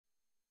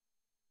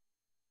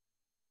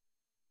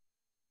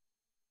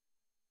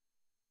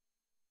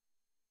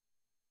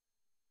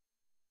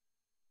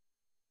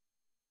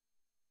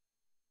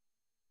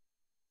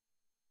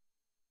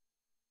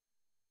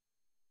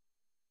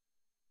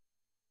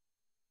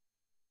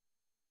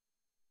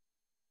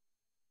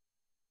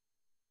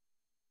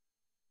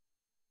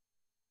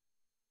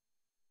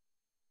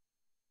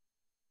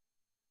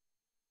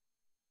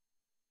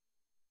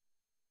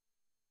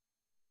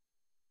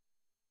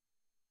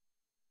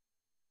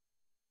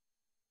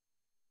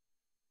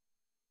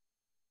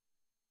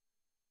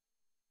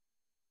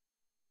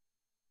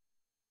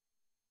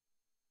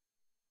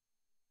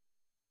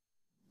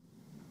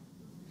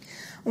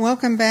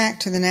Welcome back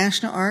to the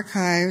National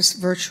Archives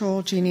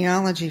Virtual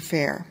Genealogy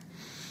Fair.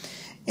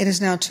 It is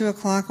now 2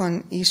 o'clock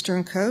on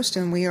Eastern Coast,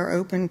 and we are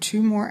open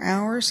 2 more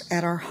hours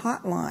at our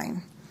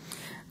hotline.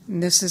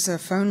 This is a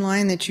phone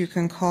line that you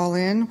can call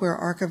in where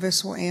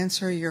archivists will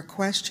answer your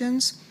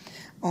questions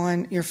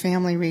on your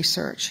family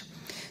research.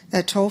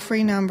 That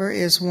toll-free number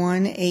is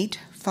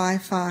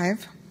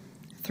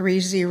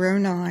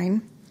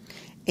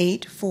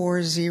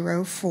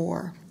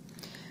 1-855-309-8404.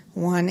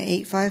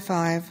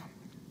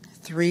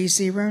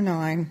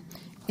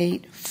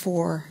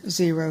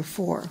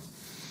 1-855-309-8404.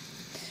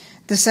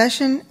 The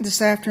session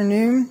this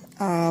afternoon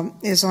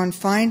is on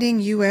finding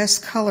U.S.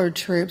 colored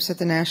troops at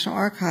the National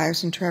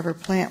Archives, and Trevor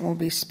Plant will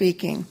be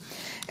speaking.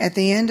 At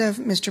the end of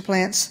Mr.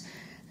 Plant's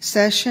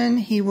session,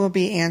 he will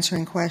be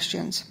answering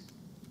questions.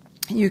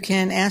 You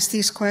can ask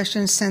these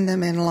questions, send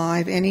them in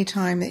live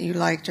anytime that you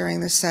like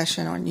during the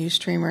session on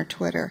Ustream or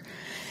Twitter.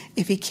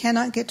 If he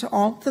cannot get to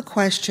all of the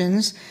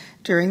questions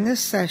during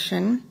this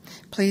session,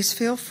 please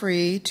feel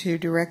free to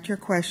direct your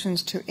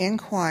questions to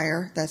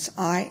inquire, that's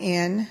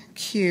INQUIRE,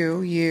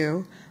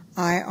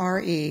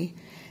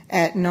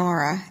 at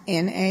NARA,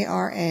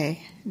 NARA.gov.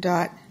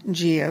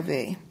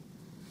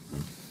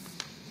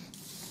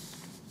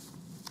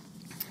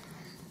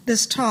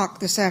 This talk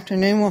this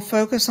afternoon will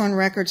focus on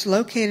records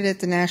located at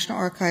the National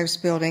Archives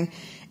building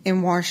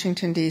in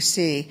Washington,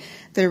 D.C.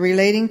 They're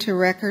relating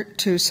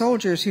to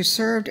soldiers who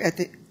served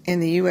in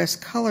the U.S.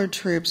 colored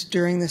troops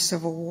during the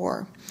Civil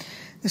War.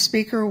 The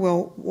speaker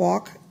will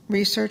walk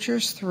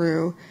researchers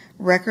through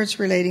records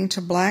relating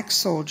to black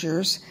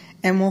soldiers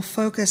and will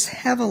focus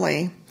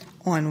heavily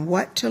on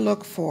what to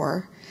look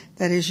for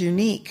that is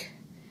unique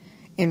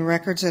in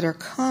records that are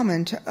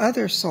common to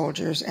other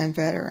soldiers and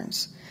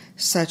veterans,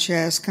 such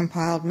as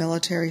compiled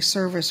military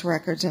service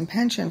records and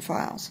pension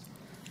files.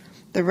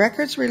 The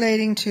records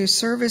relating to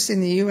service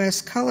in the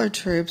U.S. colored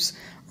troops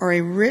are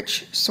a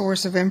rich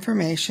source of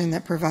information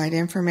that provide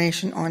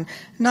information on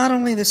not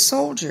only the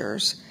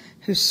soldiers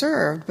who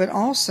served, but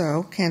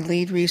also can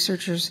lead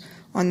researchers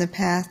on the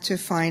path to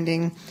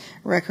finding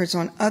records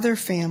on other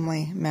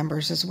family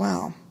members as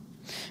well.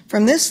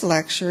 From this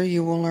lecture,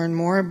 you will learn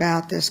more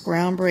about this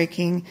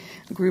groundbreaking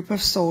group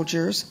of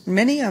soldiers,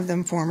 many of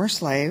them former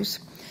slaves,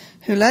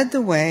 who led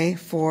the way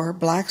for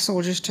black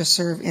soldiers to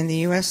serve in the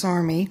U.S.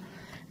 Army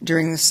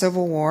during the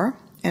Civil War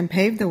and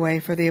paved the way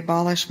for the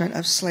abolishment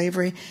of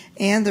slavery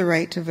and the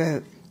right to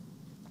vote.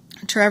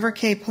 Trevor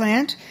K.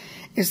 Plant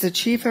is the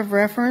Chief of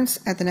Reference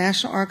at the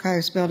National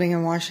Archives building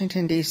in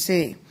Washington,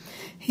 D.C.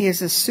 He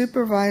is a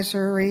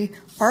supervisory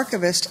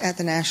archivist at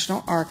the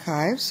National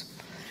Archives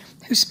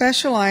who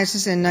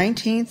specializes in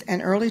 19th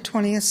and early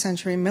 20th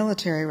century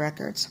military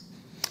records.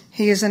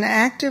 He is an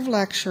active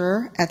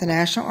lecturer at the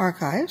National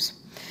Archives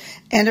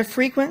and a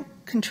frequent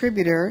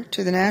contributor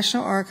to the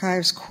National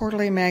Archives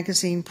quarterly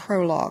magazine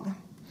Prologue.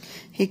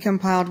 He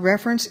compiled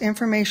reference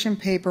information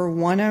paper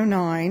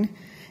 109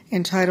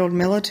 entitled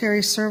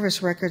Military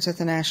Service Records at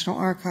the National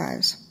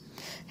Archives.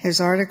 His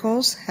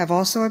articles have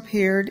also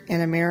appeared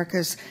in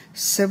America's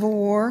Civil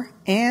War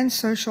and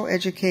Social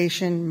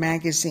Education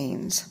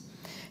magazines.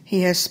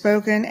 He has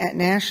spoken at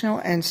national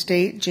and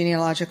state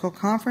genealogical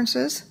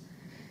conferences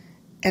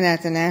and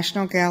at the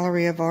National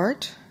Gallery of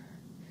Art,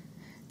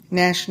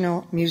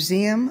 National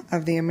Museum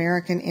of the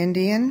American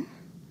Indian,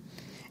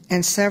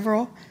 and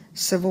several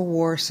Civil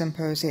War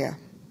symposia.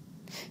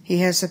 He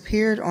has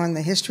appeared on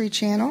the History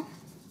Channel,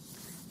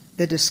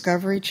 the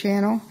Discovery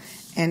Channel,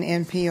 and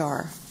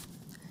NPR.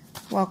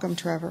 Welcome,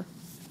 Trevor.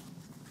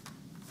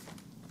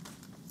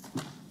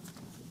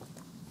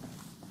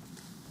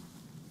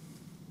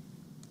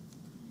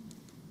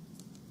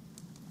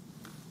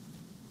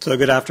 So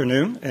good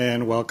afternoon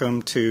and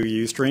welcome to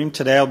Ustream.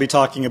 Today I'll be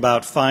talking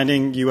about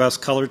finding U.S.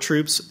 colored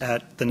troops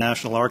at the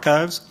National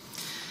Archives.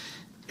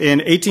 In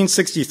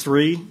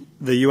 1863,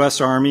 the U.S.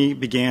 Army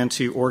began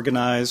to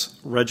organize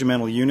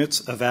regimental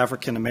units of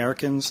African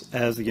Americans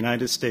as the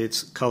United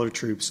States Colored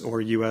Troops,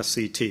 or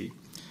USCT.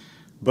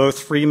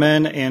 Both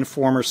freemen and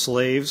former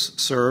slaves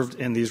served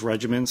in these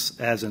regiments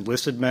as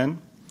enlisted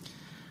men.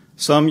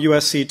 Some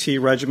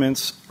USCT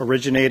regiments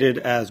originated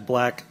as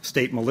black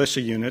state militia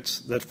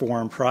units that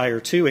formed prior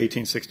to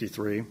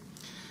 1863.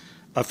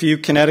 A few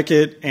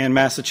Connecticut and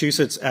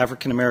Massachusetts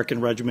African American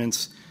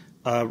regiments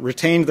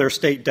retained their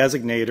state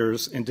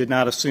designators and did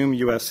not assume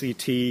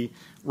USCT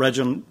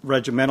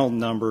regimental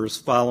numbers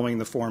following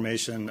the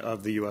formation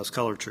of the U.S.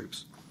 Colored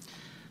Troops.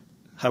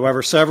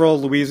 However, several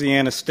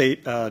Louisiana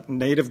State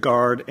Native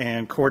Guard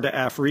and Corps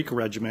d'Afrique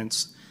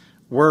regiments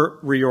were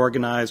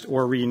reorganized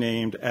or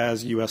renamed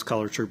as U.S.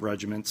 Colored Troop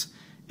regiments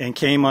and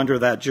came under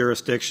that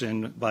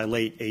jurisdiction by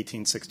late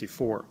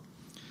 1864.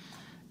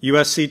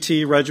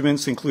 USCT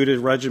regiments included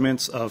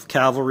regiments of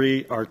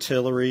cavalry,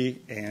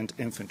 artillery, and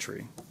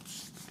infantry.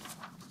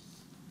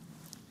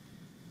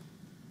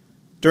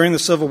 During the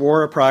Civil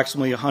War,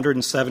 approximately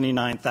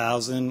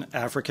 179,000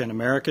 African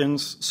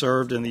Americans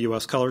served in the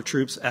U.S. Colored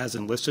Troops as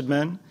enlisted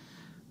men.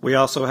 We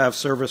also have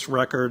service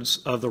records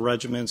of the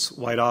regiment's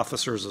white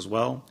officers as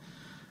well.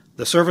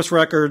 The service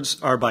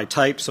records are by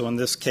type, so in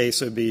this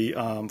case it would be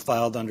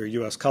filed under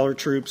U.S. colored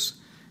troops,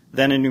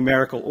 then in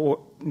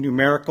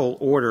numerical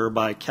order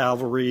by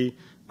cavalry,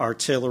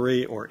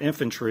 artillery, or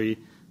infantry,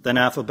 then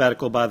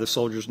alphabetical by the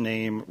soldier's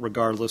name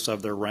regardless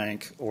of their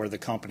rank or the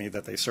company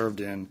that they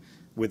served in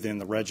within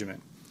the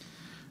regiment.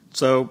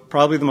 So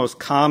probably the most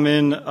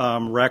common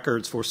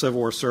records for Civil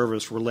War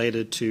service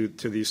related to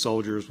these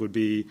soldiers would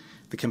be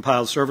the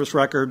compiled service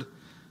record,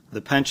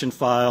 the pension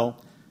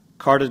file,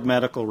 carded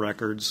medical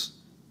records,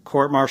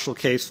 court-martial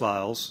case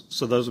files,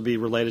 so those would be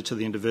related to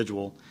the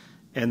individual.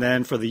 And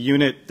then for the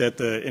unit that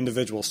the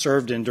individual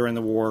served in during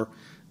the war,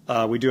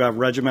 we do have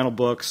regimental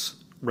books,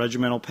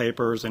 regimental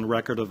papers, and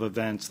record of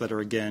events that are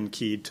again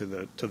keyed to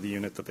the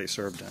unit that they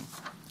served in.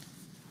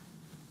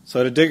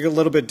 So to dig a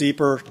little bit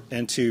deeper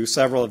into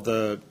several of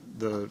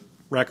the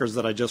records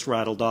that I just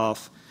rattled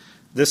off,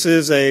 this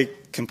is a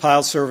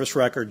compiled service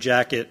record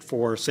jacket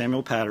for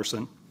Samuel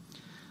Patterson.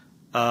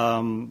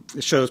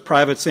 It shows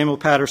Private Samuel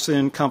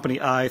Patterson, Company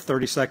I,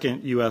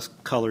 32nd U.S.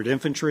 Colored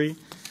Infantry.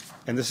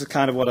 And this is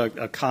kind of what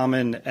a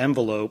common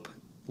envelope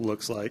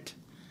looks like.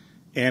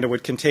 And it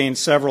would contain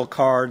several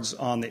cards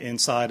on the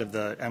inside of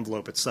the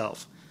envelope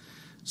itself.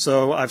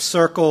 So I've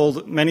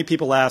circled, many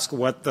people ask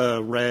what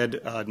the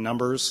red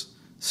numbers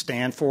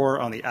stand for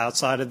on the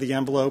outside of the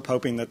envelope,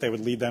 hoping that they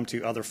would lead them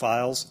to other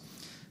files,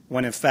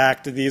 when in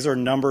fact these are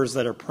numbers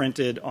that are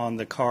printed on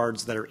the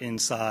cards that are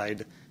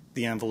inside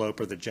the envelope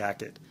or the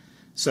jacket.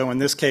 So in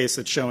this case,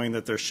 it's showing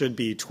that there should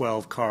be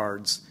 12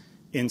 cards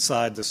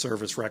inside the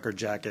service record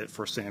jacket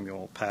for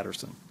Samuel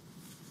Patterson.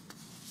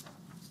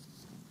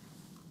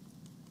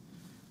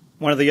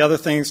 One of the other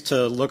things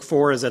to look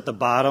for is at the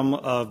bottom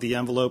of the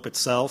envelope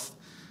itself,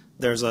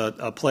 there's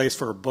a place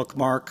for a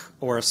bookmark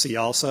or a see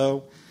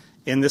also.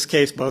 In this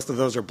case, both of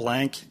those are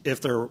blank.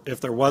 If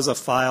there was a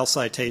file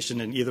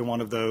citation in either one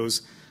of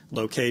those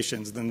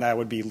locations, then that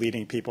would be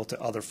leading people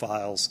to other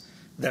files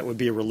that would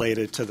be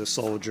related to the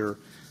soldier,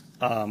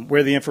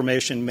 where the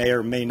information may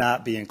or may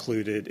not be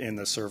included in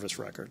the service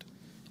record.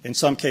 In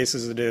some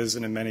cases it is,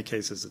 and in many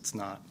cases it's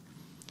not.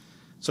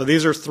 So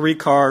these are 3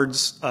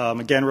 cards,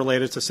 again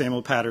related to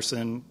Samuel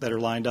Patterson, that are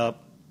lined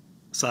up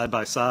side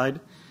by side.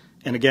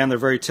 And again, they're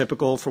very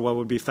typical for what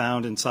would be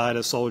found inside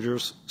a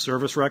soldier's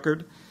service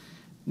record.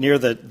 Near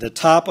the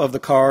top of the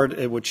card,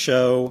 it would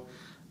show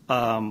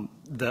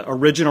the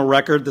original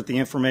record that the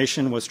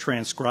information was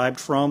transcribed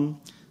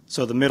from.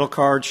 So the middle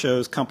card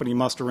shows company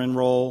muster in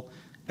roll,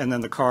 and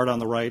then the card on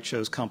the right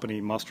shows company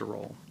muster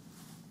roll.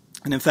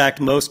 And in fact,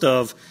 most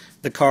of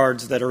the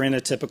cards that are in a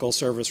typical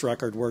service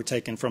record were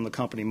taken from the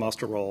company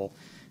muster roll.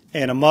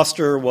 And a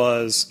muster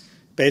was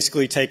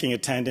basically taking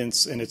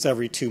attendance, and it's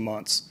every 2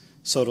 months.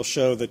 So it'll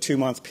show the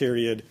 2-month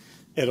period.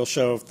 It'll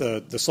show if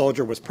the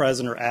soldier was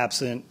present or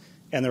absent,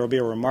 and there will be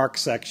a remark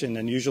section,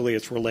 and usually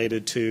it's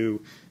related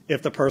to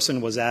if the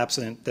person was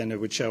absent, then it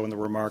would show in the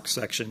remark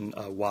section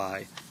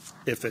why,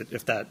 if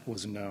that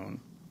was known.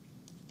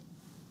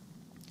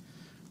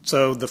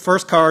 So the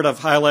first card I've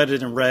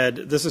highlighted in red,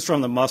 this is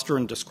from the muster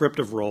and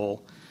descriptive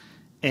roll,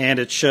 and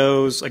it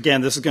shows,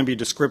 again, this is going to be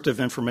descriptive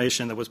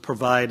information that was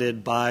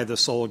provided by the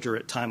soldier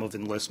at time of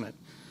enlistment.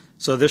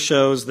 So this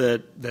shows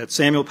that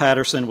Samuel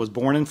Patterson was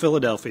born in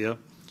Philadelphia.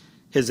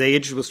 His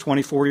age was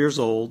 24 years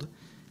old.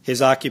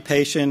 His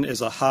occupation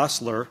is a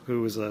hostler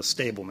who is a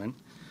stableman.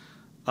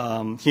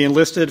 He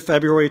enlisted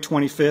February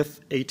 25th,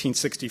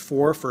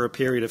 1864 for a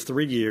period of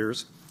 3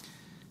 years.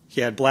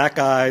 He had black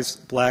eyes,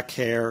 black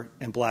hair,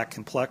 and black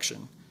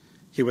complexion.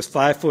 He was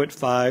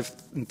 5'5"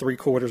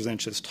 3/4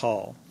 inches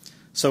tall.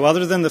 So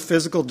other than the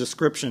physical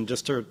description,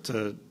 just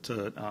to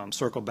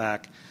circle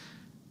back,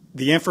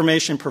 the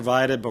information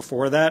provided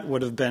before that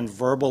would have been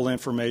verbal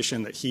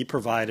information that he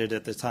provided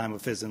at the time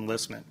of his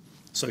enlistment.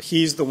 So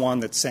he's the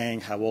one that's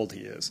saying how old he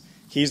is.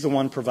 He's the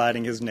one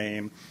providing his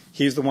name.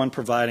 He's the one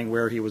providing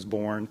where he was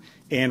born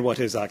and what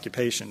his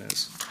occupation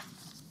is.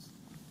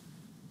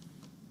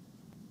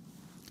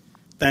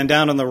 Then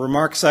down in the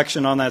remarks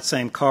section on that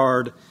same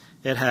card,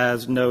 it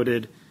has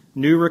noted,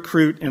 new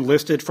recruit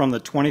enlisted from the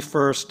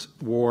 21st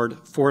Ward,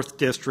 4th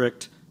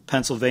District,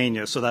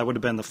 Pennsylvania. So that would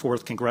have been the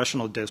 4th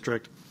Congressional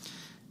District.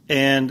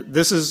 And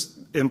this is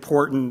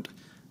important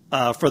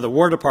for the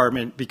War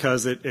Department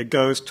because it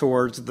goes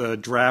towards the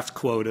draft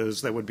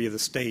quotas that would be the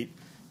state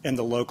and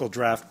the local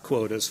draft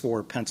quotas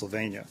for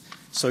Pennsylvania.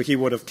 So he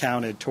would have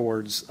counted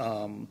towards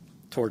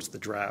the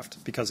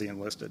draft because he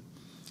enlisted.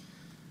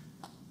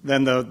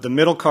 Then the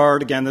middle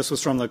card, again, this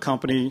was from the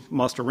company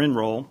muster in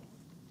roll.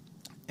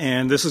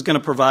 And this is going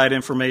to provide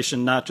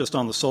information not just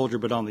on the soldier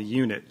but on the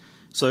unit.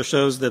 So it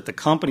shows that the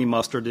company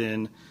mustered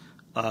in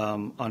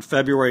on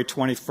February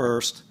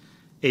 21st,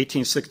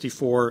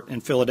 1864 in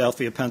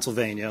Philadelphia,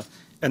 Pennsylvania,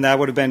 and that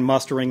would have been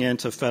mustering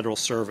into federal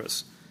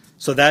service.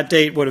 So that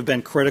date would have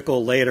been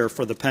critical later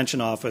for the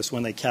pension office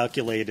when they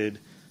calculated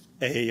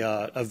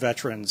a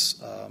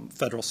veteran's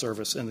federal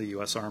service in the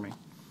U.S. Army.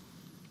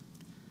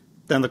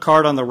 Then the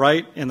card on the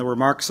right in the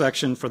remarks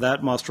section for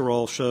that muster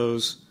roll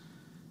shows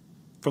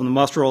from the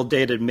muster roll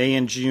dated May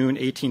and June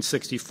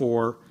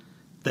 1864,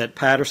 that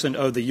Patterson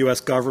owed the U.S.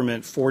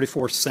 government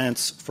 44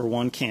 cents for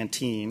one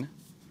canteen,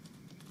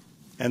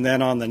 and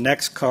then on the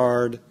next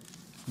card,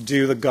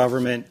 due the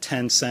government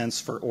 10 cents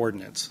for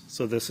ordnance.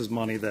 So this is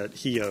money that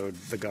he owed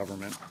the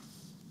government.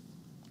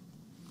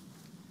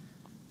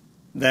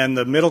 Then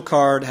the middle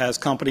card has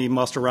company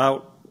muster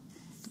out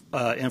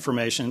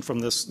information from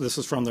this. This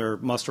is from their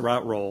muster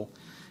out roll,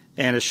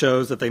 and it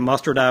shows that they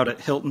mustered out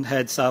at Hilton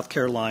Head, South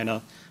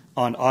Carolina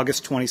on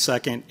August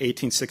 22nd,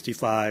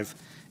 1865,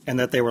 and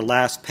that they were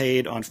last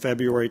paid on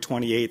February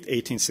 28th,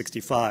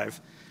 1865.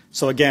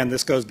 So again,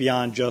 this goes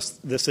beyond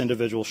just this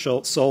individual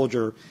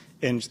soldier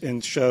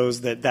and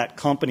shows that that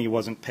company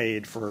wasn't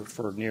paid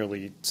for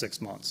nearly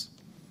 6 months.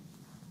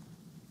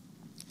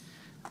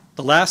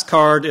 The last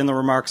card in the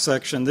remarks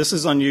section, this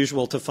is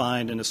unusual to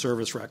find in a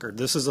service record.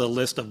 This is a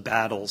list of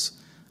battles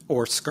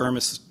or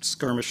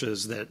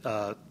skirmishes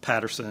that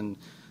Patterson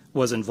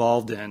was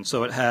involved in.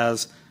 So it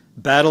has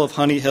Battle of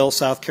Honey Hill,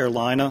 South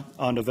Carolina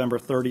on November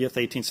 30th,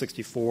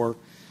 1864.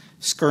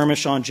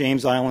 Skirmish on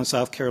James Island,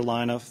 South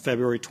Carolina,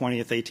 February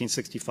 20th,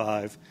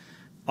 1865.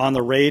 On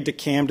the raid to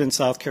Camden,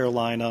 South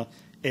Carolina,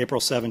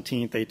 April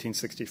 17th,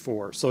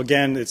 1864. So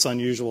again, it's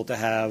unusual to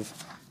have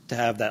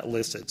that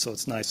listed, so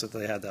it's nice that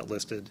they had that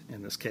listed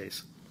in this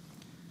case.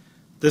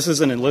 This is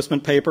an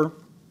enlistment paper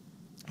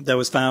that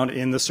was found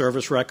in the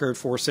service record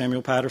for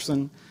Samuel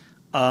Patterson.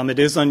 It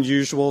is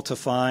unusual to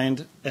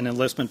find an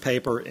enlistment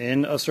paper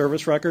in a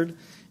service record,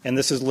 and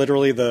this is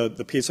literally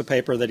the piece of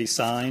paper that he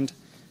signed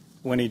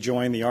when he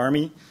joined the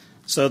Army.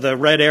 So the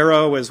red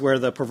arrow is where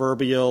the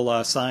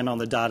proverbial sign on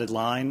the dotted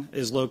line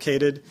is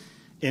located.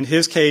 In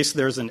his case,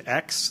 there's an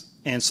X,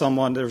 and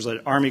there's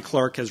an Army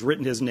clerk has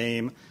written his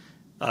name,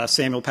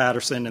 Samuel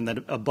Patterson, and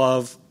then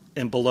above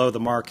and below the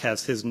mark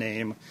has his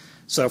name.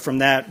 So from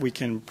that, we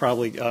can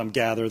probably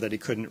gather that he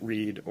couldn't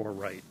read or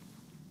write.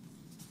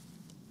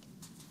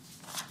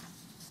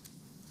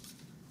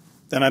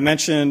 Then I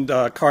mentioned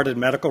carded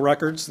medical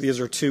records. These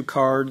are 2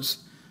 cards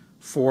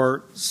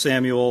for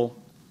Samuel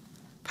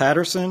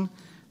Patterson.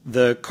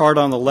 The card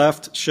on the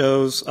left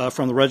shows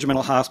from the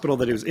regimental hospital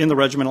that he was in the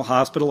regimental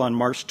hospital on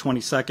March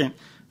 22nd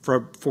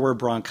for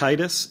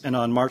bronchitis, and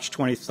on March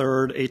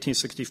 23rd,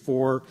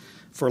 1864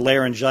 for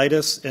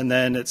laryngitis, and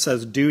then it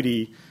says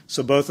duty,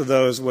 so both of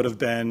those would have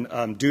been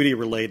duty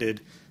related,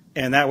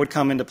 and that would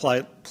come into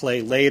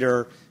play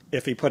later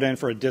if he put in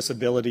for a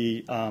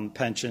disability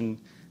pension,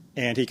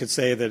 and he could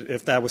say that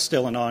if that was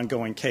still an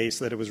ongoing case,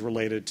 that it was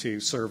related to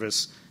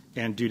service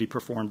and duty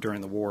performed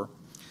during the war.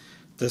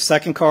 The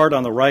second card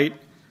on the right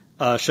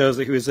shows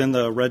that he was in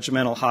the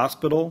regimental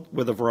hospital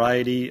with a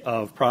variety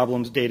of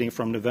problems dating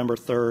from November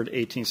 3rd,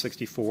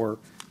 1864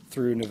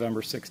 through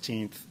November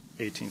 16th,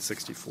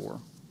 1864.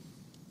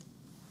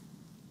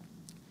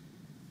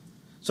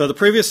 So the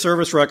previous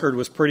service record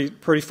was pretty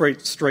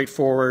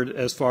straightforward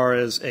as far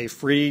as a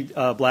free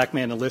black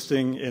man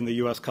enlisting in the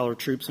U.S. colored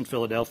troops in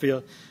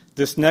Philadelphia.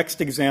 This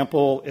next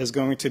example is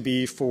going to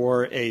be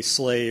for a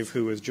slave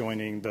who is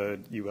joining the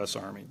U.S.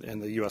 Army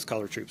and the U.S.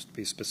 colored troops, to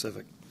be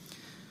specific.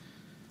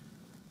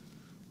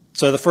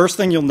 So the first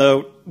thing you'll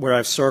note where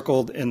I've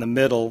circled in the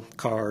middle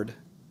card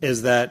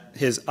is that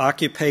his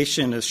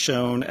occupation is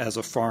shown as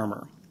a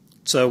farmer.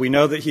 So we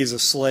know that he's a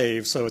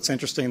slave, so it's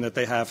interesting that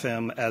they have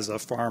him as a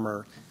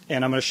farmer.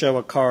 And I'm going to show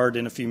a card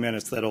in a few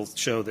minutes that will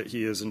show that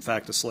he is in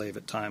fact a slave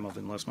at time of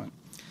enlistment.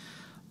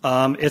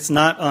 It's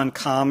not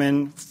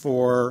uncommon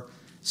for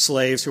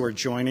slaves who are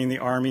joining the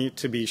Army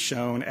to be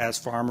shown as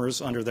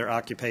farmers under their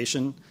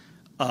occupation.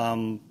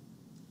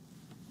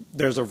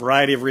 There's a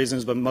variety of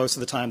reasons, but most of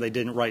the time they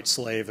didn't write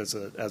slave as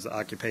an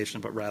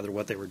occupation, but rather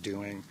what they were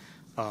doing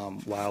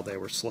while they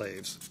were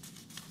slaves.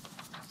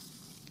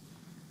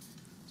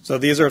 So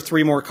these are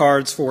 3 more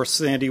cards for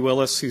Sandy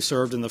Willis, who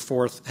served in the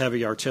 4th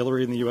Heavy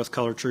Artillery in the U.S.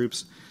 Colored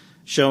Troops,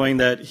 showing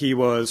that he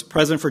was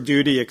present for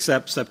duty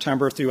except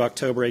September through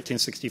October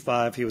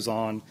 1865. He was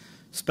on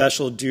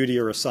special duty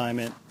or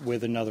assignment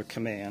with another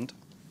command.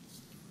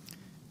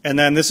 And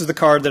then this is the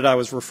card that I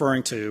was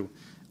referring to.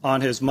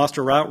 On his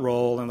muster route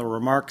roll in the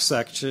remarks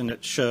section,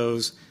 it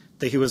shows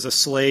that he was a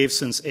slave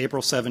since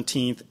April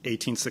 17th,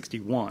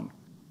 1861.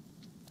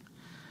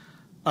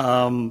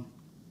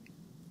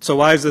 So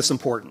why is this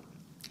important?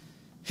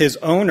 His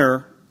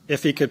owner,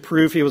 if he could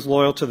prove he was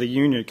loyal to the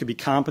Union, could be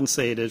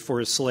compensated for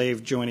his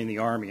slave joining the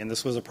Army. And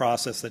this was a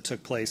process that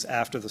took place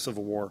after the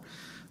Civil War,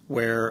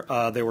 where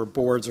there were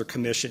boards or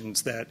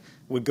commissions that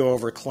would go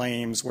over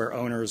claims where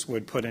owners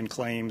would put in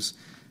claims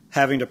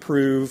having to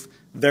prove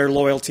their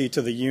loyalty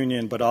to the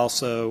Union, but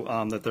also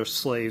that their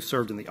slaves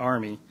served in the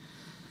Army.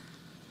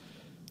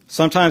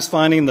 Sometimes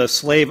finding the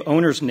slave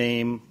owner's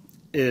name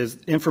is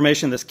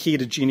information that's key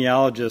to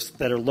genealogists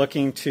that are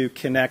looking to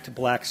connect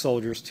black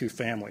soldiers to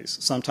families.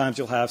 Sometimes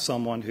you'll have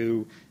someone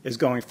who is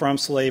going from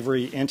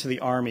slavery into the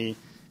Army,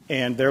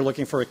 and they're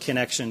looking for a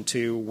connection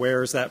to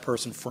where is that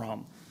person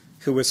from,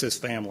 who is his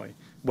family,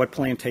 what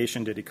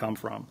plantation did he come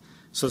from.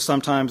 So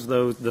sometimes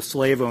the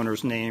slave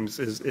owner's names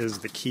is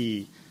the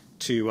key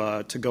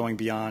to going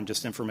beyond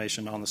just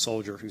information on the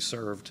soldier who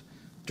served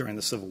during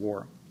the Civil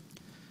War.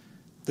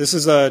 This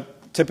is a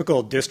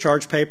typical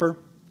discharge paper.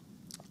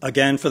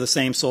 Again, for the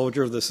same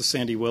soldier, this is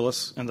Sandy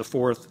Willis in the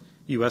 4th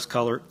U.S.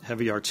 Colored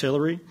Heavy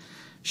Artillery,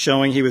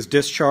 showing he was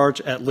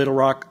discharged at Little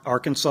Rock,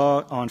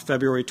 Arkansas on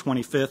February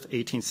 25th,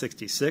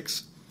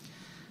 1866.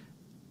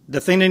 The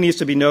thing that needs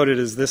to be noted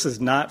is this is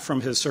not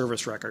from his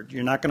service record.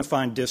 You're not going to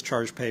find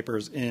discharge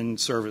papers in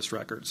service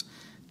records.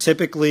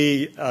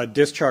 Typically, a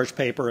discharge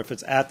paper, if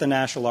it's at the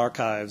National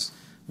Archives,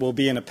 will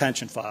be in a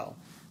pension file.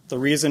 The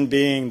reason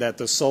being that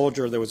the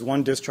soldier, there was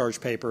one discharge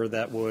paper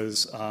that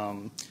was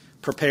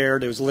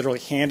prepared. It was literally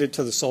handed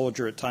to the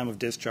soldier at time of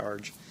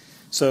discharge.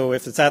 So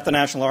if it's at the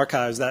National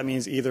Archives, that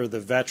means either the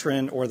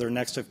veteran or their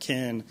next of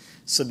kin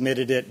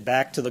submitted it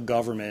back to the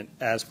government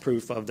as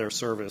proof of their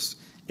service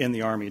in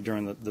the Army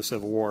during the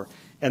Civil War.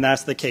 And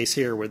that's the case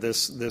here, where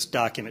this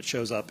document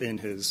shows up in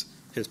his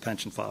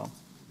pension file.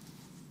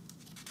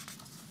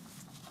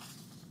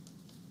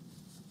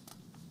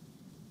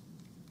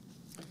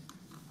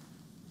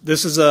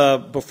 This is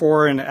a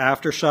before and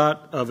after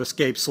shot of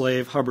escaped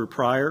slave Hubbard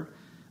Pryor,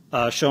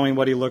 showing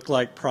what he looked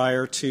like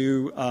prior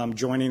to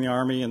joining the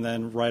Army and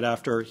then right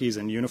after he's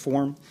in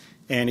uniform.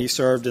 And he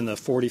served in the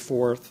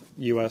 44th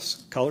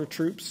U.S. Colored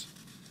Troops.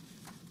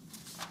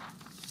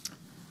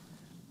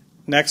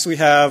 Next, we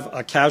have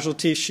a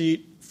casualty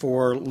sheet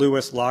for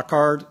Lewis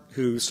Lockhart,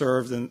 who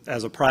served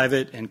as a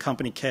private in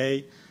Company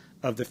K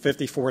of the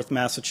 54th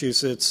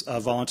Massachusetts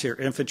Volunteer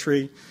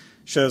Infantry.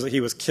 Shows that he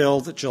was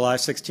killed July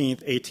 16,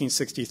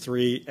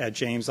 1863 at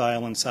James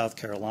Island, South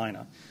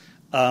Carolina.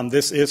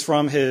 This is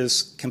from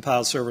his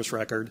compiled service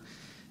record.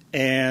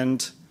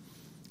 And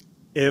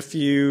if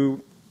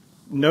you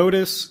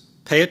notice,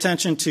 pay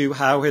attention to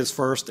how his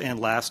first and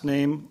last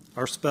name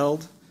are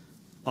spelled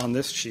on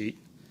this sheet.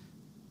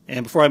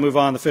 And before I move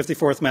on, the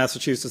 54th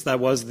Massachusetts, that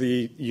was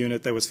the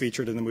unit that was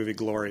featured in the movie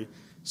Glory.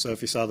 So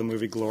if you saw the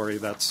movie Glory,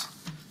 that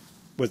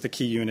was the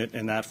key unit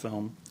in that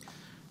film.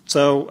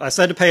 So I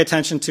said to pay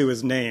attention to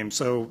his name.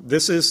 So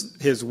this is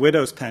his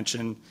widow's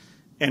pension.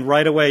 And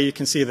right away you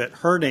can see that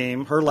her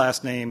name, her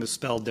last name, is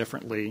spelled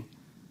differently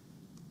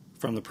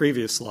from the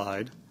previous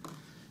slide.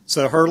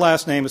 So her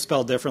last name is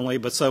spelled differently,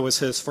 but so is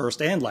his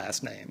first and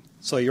last name.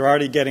 So you're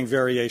already getting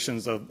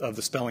variations of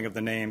the spelling of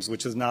the names,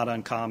 which is not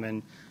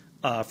uncommon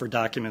for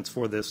documents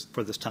for this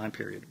time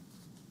period.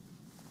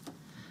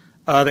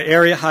 The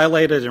area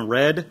highlighted in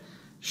red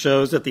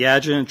shows that the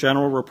Adjutant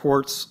General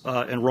reports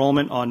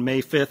enrollment on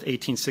May 5th,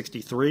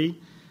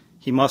 1863.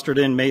 He mustered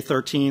in May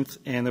 13th,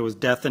 and there was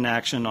death in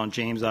action on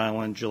James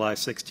Island, July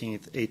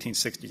 16th,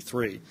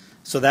 1863.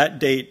 So that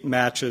date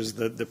matches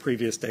the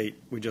previous date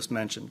we just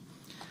mentioned.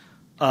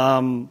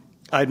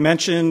 I'd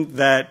mentioned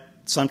that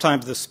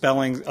sometimes the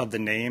spelling of the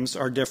names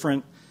are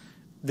different.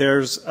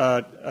 There's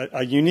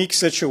a unique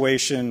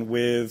situation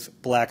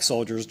with black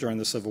soldiers during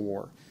the Civil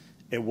War.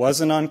 It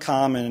wasn't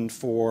uncommon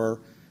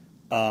for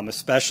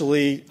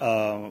especially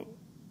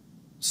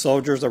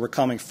soldiers that were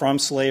coming from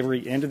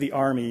slavery into the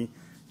Army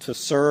to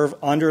serve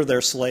under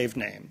their slave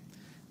name.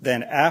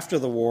 Then after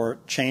the war,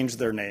 change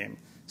their name.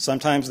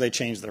 Sometimes they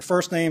change their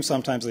first name,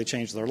 sometimes they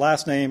change their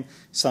last name,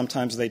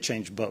 sometimes they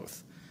change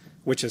both,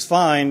 which is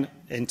fine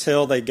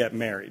until they get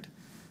married.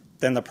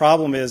 Then the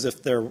problem is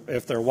if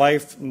their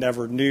wife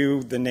never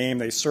knew the name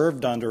they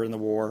served under in the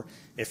war,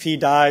 if he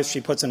dies,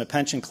 she puts in a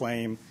pension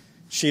claim,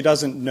 she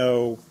doesn't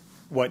know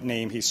what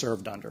name he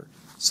served under.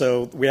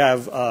 So we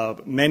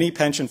have many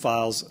pension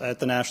files at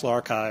the National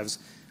Archives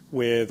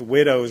with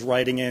widows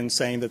writing in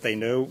saying that they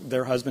know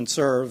their husband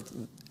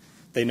served,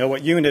 they know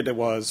what unit it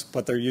was,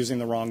 but they're using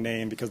the wrong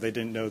name because they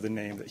didn't know the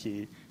name that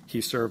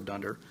he served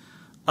under.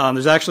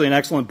 There's actually an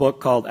excellent book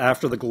called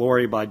After the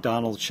Glory by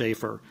Donald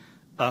Schaefer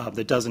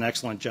that does an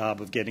excellent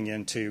job of getting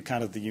into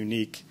kind of the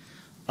unique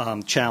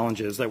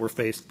challenges that were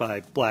faced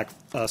by black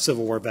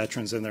Civil War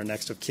veterans and their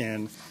next of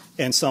kin,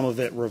 and some of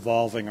it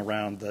revolving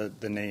around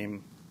the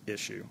name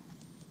issue.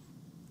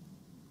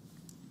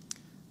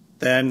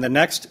 Then the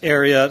next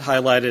area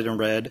highlighted in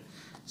red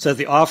says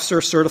the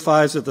officer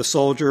certifies that the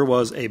soldier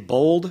was a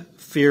bold,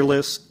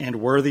 fearless, and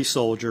worthy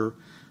soldier,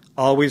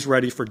 always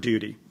ready for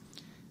duty.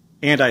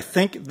 And I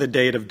think the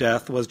date of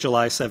death was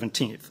July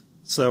 17th.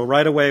 So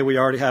right away we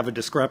already have a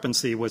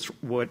discrepancy with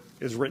what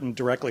is written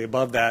directly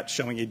above that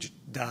showing he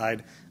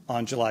died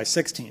on July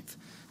 16th.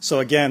 So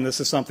again,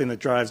 this is something that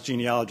drives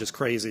genealogists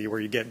crazy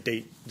where you get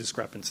date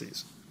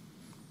discrepancies.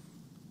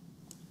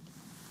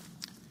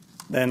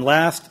 Then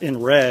last in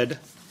red,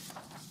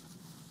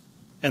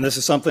 and this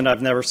is something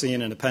I've never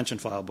seen in a pension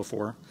file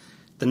before,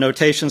 the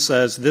notation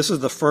says, this is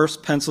the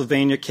first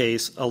Pennsylvania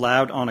case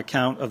allowed on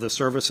account of the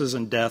services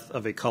and death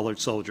of a colored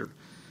soldier.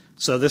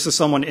 So this is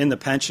someone in the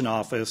pension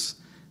office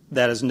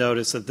that has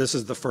noticed that this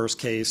is the first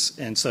case,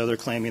 and so they're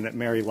claiming that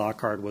Mary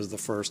Lockhart was the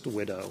first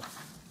widow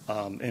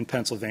in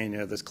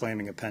Pennsylvania that's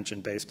claiming a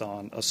pension based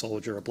on a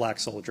soldier, a black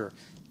soldier,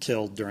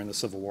 killed during the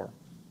Civil War.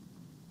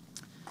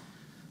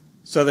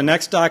 So the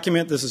next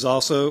document, this is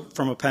also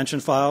from a pension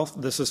file.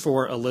 This is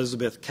for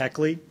Elizabeth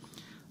Keckley.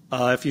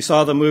 If you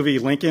saw the movie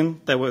Lincoln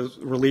that was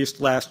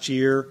released last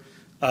year,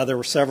 There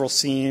were several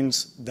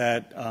scenes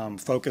that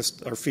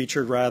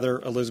featured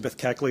Elizabeth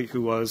Keckley,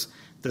 who was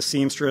the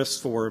seamstress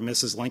for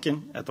Mrs.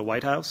 Lincoln at the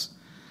White House.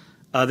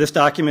 This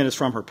document is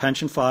from her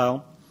pension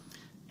file.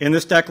 In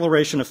this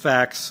declaration of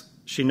facts,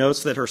 she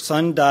notes that her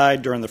son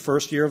died during the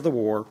first year of the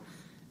war,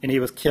 and he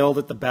was killed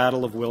at the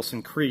Battle of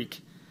Wilson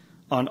Creek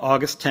on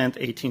August 10,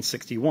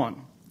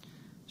 1861.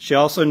 She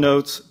also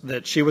notes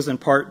that she was in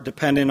part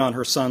dependent on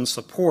her son's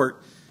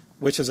support,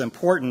 which is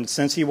important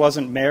since he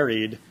wasn't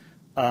married.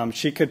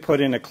 She could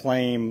put in a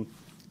claim,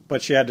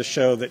 but she had to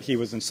show that he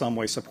was in some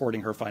way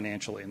supporting her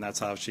financially, and that's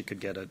how she could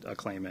get a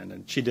claim in,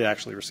 and she did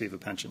actually receive a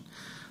pension.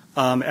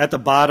 At the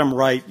bottom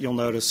right, you'll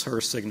notice her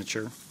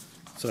signature.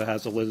 So it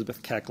has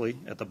Elizabeth Keckley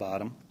at the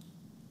bottom.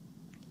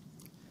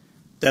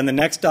 Then the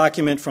next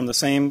document from the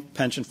same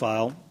pension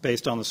file,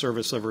 based on the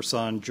service of her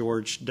son,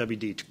 George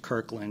W.D.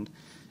 Kirkland,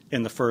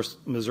 in the 1st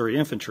Missouri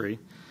Infantry.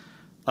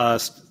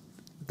 The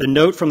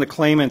note from the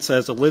claimant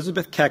says,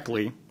 Elizabeth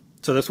Keckley,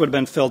 so this would have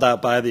been filled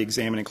out by the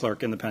examining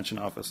clerk in the pension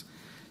office,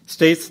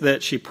 states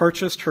that she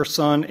purchased her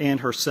son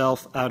and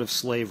herself out of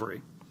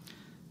slavery.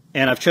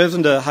 And I've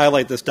chosen to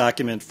highlight this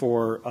document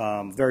for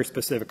a very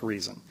specific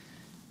reason.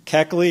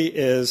 Keckley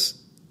is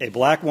a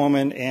black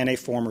woman and a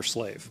former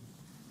slave.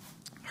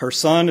 Her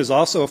son is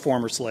also a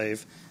former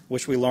slave,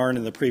 which we learned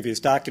in the previous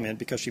document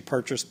because she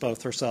purchased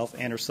both herself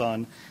and her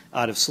son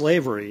out of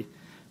slavery,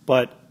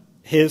 but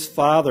his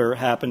father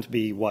happened to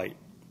be white.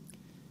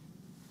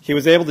 He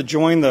was able to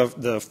join the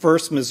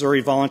 1st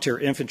Missouri Volunteer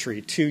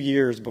Infantry 2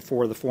 years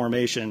before the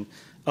formation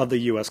of the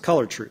U.S.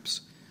 colored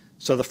troops.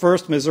 So the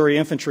 1st Missouri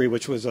Infantry,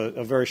 which was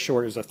a very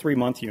short, it was a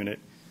 3-month unit,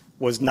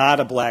 was not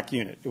a black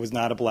unit. It was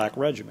not a black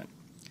regiment.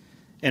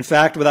 In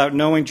fact, without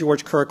knowing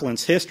George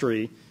Kirkland's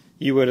history,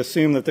 you would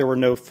assume that there were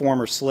no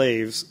former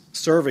slaves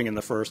serving in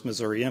the 1st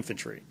Missouri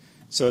Infantry.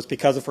 So it's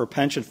because of her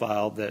pension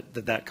file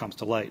that comes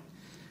to light.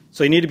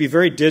 So you need to be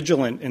very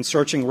vigilant in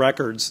searching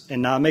records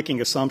and not making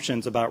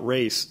assumptions about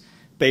race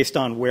based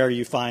on where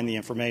you find the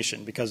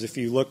information. Because if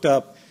you looked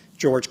up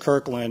George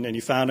Kirkland and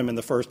you found him in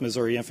the 1st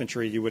Missouri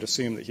Infantry, you would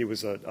assume that he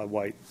was a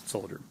white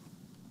soldier.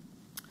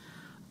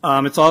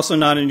 It's also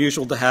not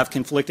unusual to have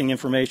conflicting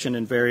information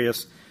in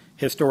various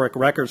historic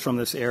records from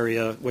this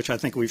area, which I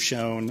think we've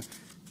shown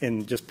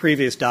in just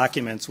previous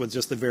documents with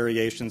just the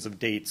variations of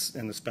dates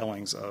and the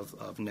spellings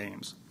of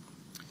names.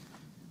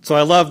 So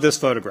I love this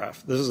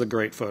photograph. This is a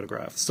great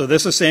photograph. So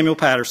this is Samuel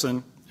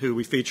Patterson, who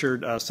we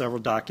featured several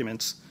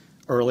documents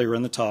earlier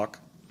in the talk.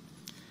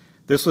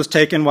 This was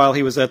taken while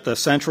he was at the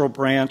Central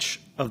Branch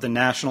of the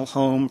National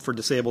Home for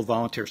Disabled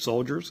Volunteer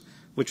Soldiers,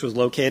 which was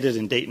located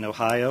in Dayton,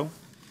 Ohio.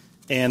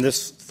 And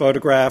this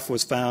photograph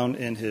was found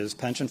in his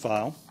pension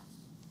file.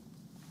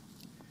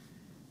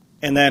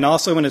 And then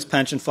also in his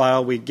pension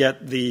file, we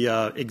get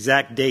the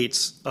exact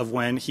dates of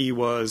when he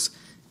was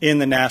in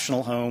the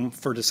National Home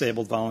for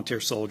Disabled Volunteer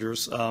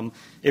Soldiers.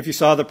 If you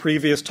saw the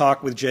previous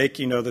talk with Jake,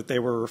 you know that they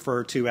were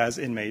referred to as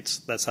inmates.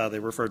 That's how they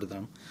referred to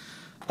them.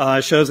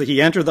 It shows that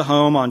he entered the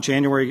home on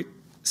January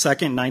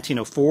 2nd,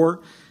 1904,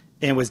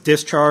 and was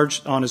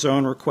discharged on his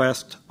own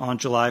request on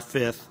July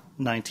 5th,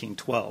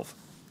 1912.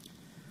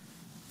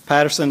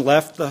 Patterson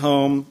left the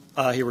home.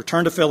 He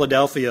returned to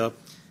Philadelphia.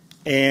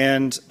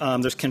 And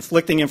there's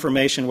conflicting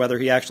information whether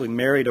he actually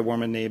married a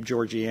woman named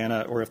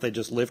Georgiana or if they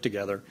just lived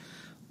together.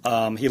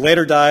 He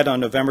later died on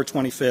November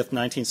 25th,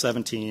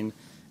 1917,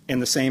 in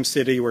the same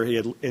city where he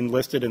had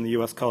enlisted in the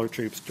U.S. colored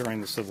troops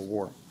during the Civil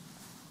War.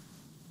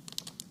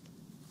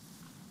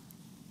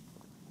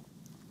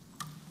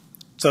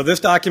 So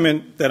this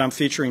document that I'm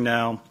featuring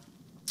now,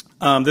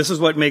 this is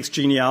what makes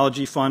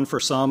genealogy fun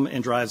for some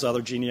and drives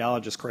other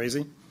genealogists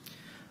crazy.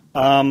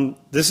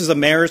 This is a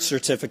marriage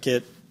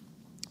certificate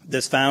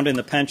that's found in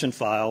the pension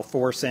file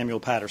for Samuel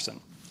Patterson.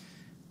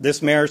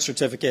 This marriage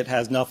certificate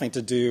has nothing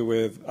to do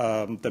with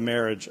the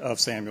marriage of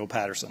Samuel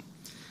Patterson.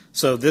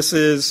 So this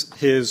is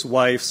his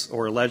wife's,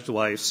 or alleged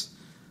wife's,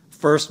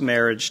 first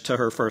marriage to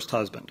her first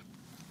husband.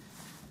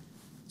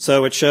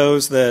 So it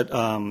shows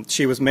that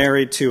she was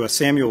married to a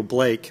Samuel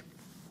Blake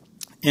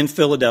in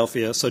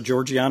Philadelphia. So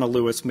Georgiana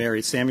Lewis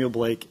married Samuel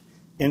Blake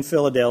in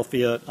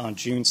Philadelphia on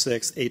June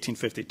 6,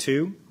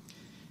 1852.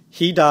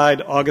 He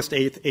died August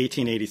 8,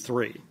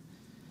 1883.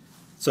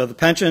 So the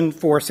pension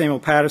for Samuel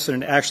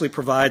Patterson actually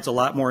provides a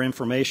lot more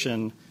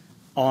information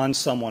on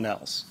someone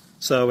else.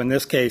 So in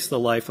this case, the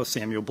life of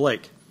Samuel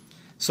Blake.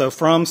 So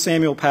from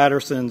Samuel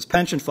Patterson's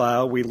pension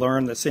file, we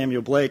learn that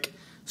Samuel Blake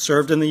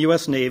served in the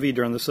U.S. Navy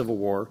during the Civil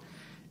War,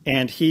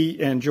 and he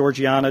and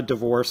Georgiana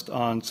divorced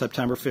on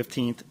September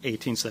 15,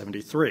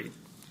 1873.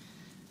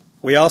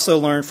 We also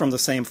learned from the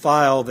same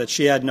file that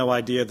she had no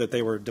idea that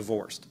they were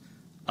divorced.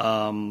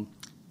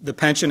 The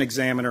pension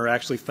examiner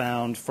actually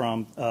found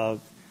from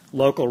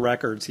local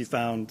records, he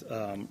found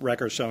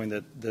records showing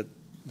that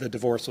the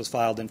divorce was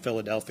filed in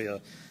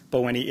Philadelphia,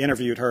 but when he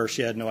interviewed her,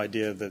 she had no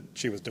idea that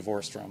she was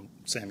divorced from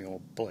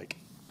Samuel Blake.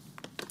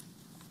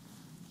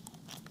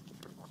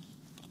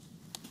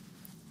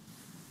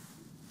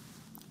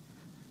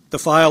 The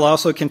file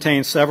also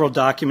contains several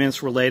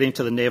documents relating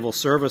to the naval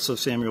service of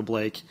Samuel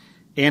Blake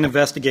and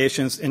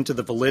investigations into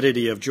the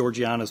validity of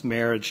Georgiana's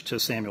marriage to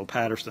Samuel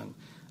Patterson,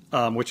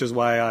 which is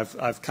why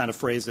I've kind of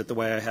phrased it the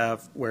way I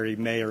have, where he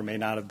may or may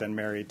not have been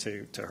married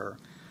to her.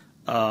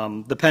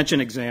 The pension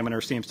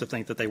examiner seems to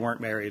think that they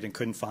weren't married and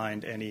couldn't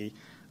find any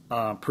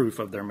proof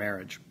of their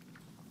marriage.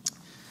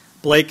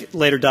 Blake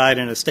later died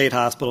in a state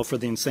hospital for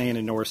the insane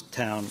in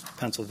Norristown,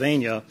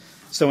 Pennsylvania.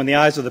 So in the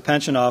eyes of the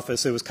pension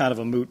office, it was kind of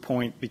a moot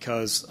point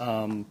because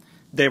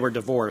they were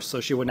divorced, so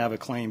she wouldn't have a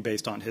claim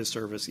based on his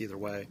service either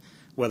way,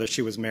 whether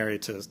she was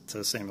married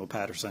to Samuel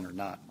Patterson or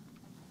not.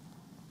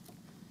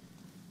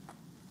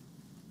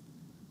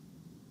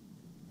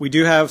 We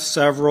do have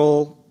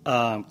several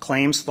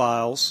claims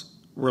files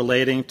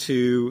relating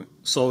to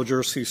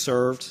soldiers who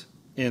served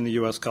in the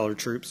U.S. colored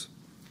troops.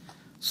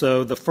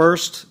 So the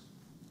first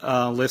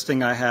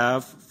listing I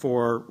have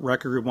for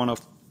Record Group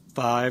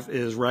 105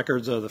 is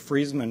records of the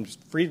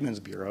Freedmen's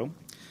Bureau,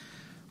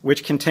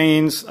 which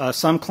contains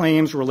some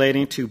claims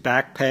relating to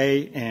back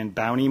pay and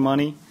bounty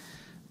money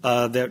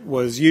that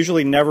was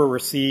usually never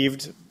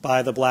received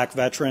by the black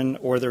veteran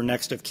or their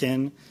next of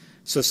kin.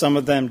 So some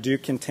of them do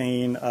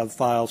contain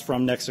files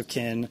from next of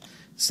kin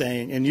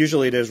saying, and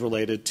usually it is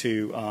related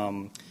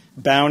to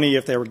bounty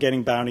if they were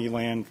getting bounty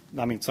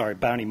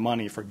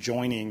money for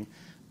joining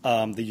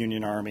the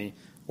Union Army,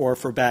 or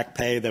for back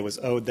pay that was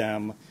owed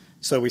them.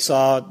 So we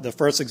saw the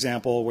first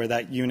example where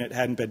that unit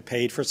hadn't been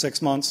paid for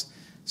 6 months.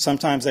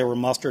 Sometimes they were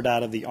mustered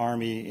out of the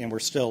Army and were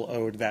still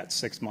owed that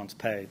 6 months'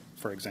 pay,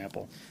 for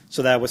example.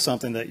 So that was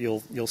something that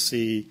you'll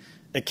see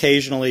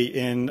occasionally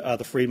in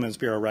the Freedmen's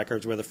Bureau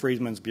records, where the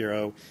Freedmen's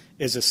Bureau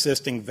is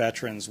assisting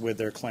veterans with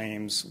their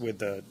claims with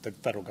the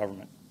federal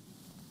government.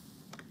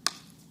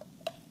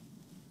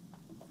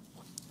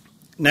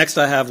 Next,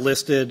 I have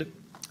listed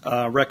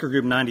Record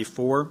Group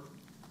 94,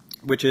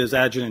 which is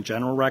Adjutant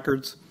General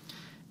Records.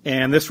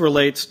 And this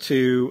relates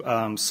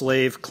to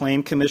slave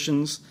claim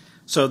commissions.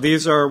 So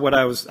these are what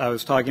I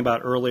was talking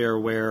about earlier,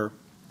 where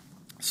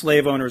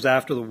slave owners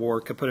after the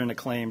war could put in a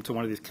claim to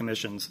one of these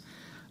commissions.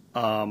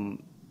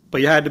 But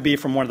you had to be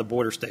from one of the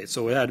border states.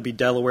 So it had to be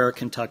Delaware,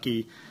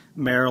 Kentucky,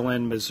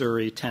 Maryland,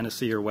 Missouri,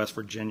 Tennessee, or West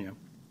Virginia.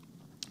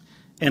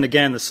 And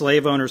again, the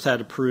slave owners had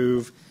to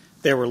prove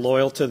they were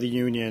loyal to the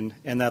Union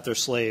and that their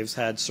slaves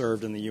had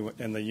served in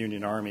the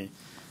Union Army.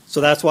 So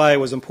that's why it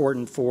was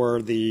important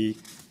for the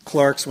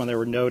clerks, when they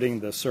were noting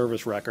the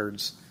service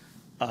records,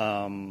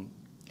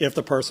 if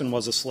the person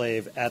was a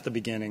slave at the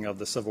beginning of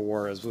the Civil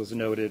War, as was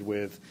noted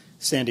with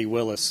Sandy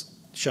Willis,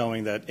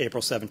 showing that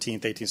April 17,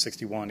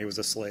 1861, he was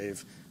a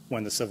slave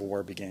when the Civil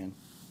War began.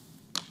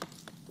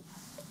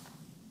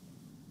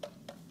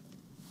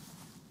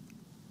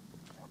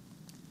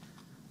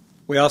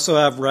 We also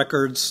have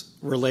records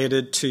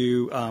related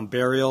to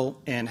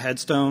burial and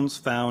headstones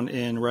found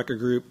in Record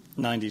Group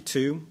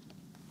 92.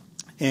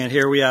 And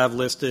here we have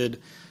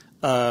listed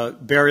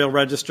burial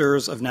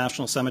registers of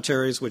national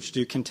cemeteries, which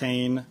do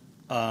contain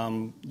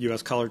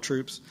U.S. colored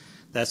troops.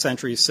 That's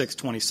entry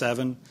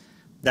 627.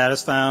 That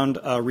is found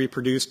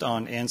reproduced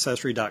on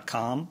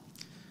Ancestry.com.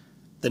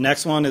 The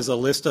next one is a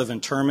list of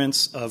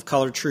interments of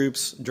colored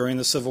troops during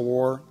the Civil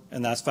War,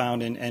 and that's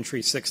found in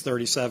entry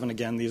 637.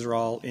 Again, these are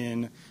all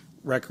in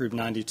Record Group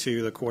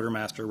 92, the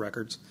quartermaster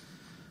records.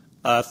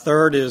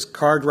 Third is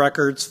card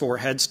records for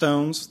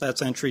headstones.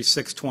 That's entry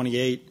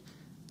 628.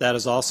 That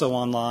is also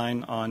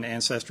online on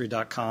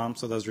Ancestry.com,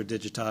 so those are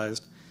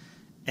digitized.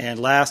 And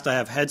last, I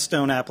have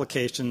headstone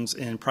applications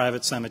in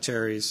private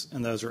cemeteries,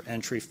 and those are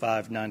entry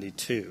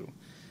 592.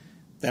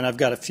 Then I've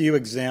got a few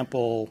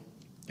examples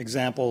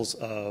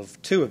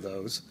of two of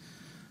those.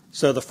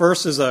 So the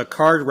first is a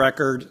card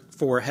record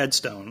for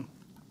headstone.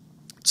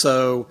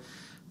 So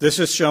this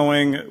is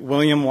showing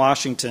William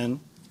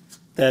Washington,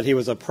 that he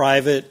was a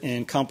private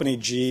in Company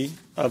G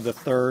of the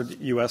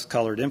 3rd U.S.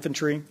 Colored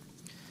Infantry.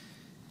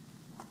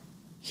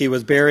 He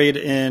was buried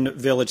in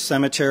Village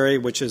Cemetery,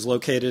 which is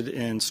located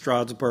in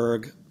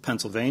Stroudsburg,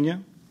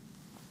 Pennsylvania.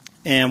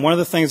 And one of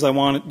the things I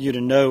want you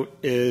to note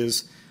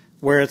is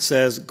where it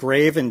says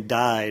grave and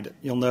died,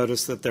 you'll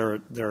notice that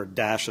there are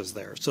dashes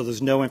there. So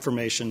there's no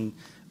information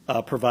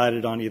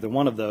provided on either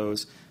one of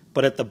those.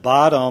 But at the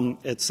bottom,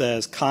 it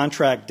says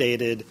contract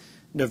dated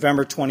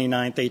November 29,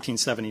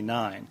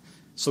 1879.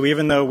 So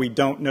even though we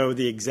don't know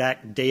the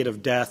exact date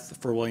of death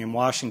for William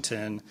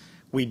Washington,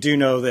 we do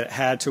know that it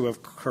had to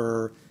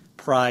occur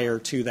prior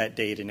to that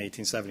date in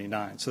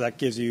 1879. So that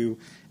gives you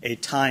a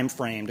time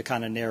frame to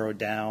kind of narrow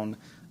down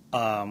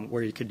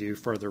where you could do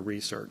further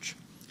research.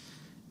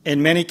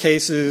 In many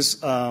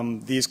cases,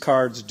 these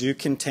cards do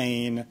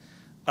contain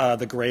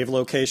the grave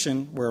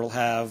location, where it'll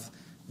have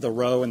the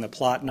row and the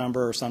plot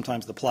number, or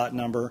sometimes the plot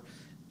number,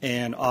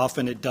 and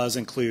often it does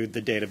include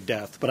the date of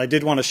death. But I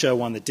did want to show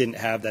one that didn't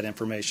have that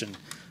information,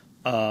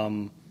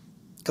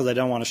 because I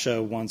don't want to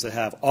show ones that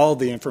have all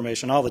the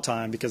information all the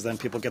time, because then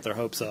people get their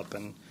hopes up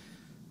and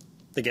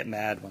they get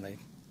mad when they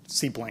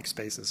see blank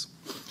spaces.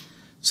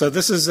 So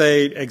this is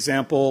an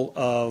example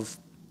of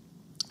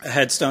a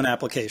headstone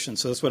application.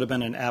 So this would have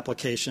been an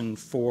application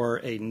for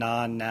a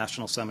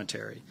non-national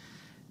cemetery.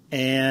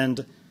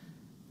 And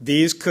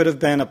these could have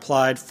been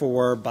applied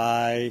for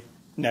by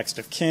next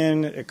of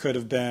kin. It could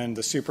have been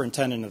the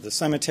superintendent of the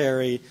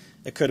cemetery.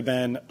 It could have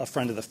been a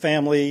friend of the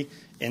family.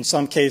 In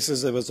some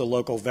cases, it was a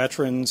local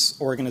veterans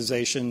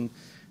organization.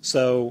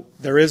 So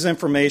there is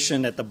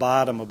information at the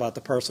bottom about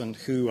the person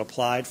who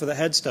applied for the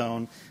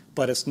headstone,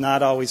 but it's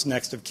not always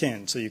next of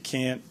kin, so you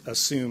can't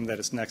assume that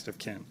it's next of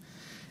kin.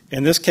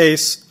 In this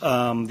case,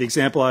 the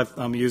example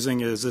I'm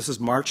using is this is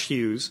March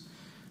Hughes,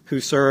 who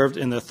served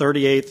in the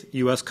 38th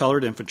U.S.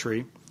 Colored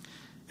Infantry.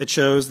 It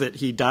shows that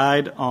he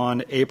died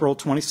on April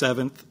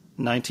 27th,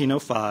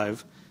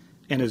 1905,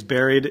 and is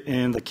buried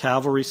in the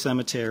Cavalry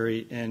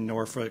Cemetery in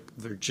Norfolk,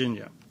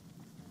 Virginia.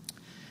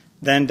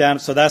 Then down,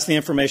 so that's the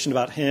information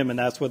about him, and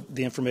that's what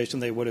the information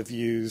they would have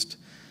used.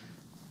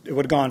 It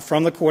would have gone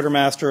from the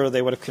quartermaster.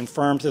 They would have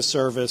confirmed his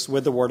service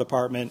with the War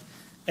Department,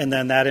 and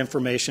then that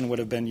information would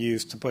have been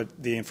used to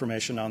put the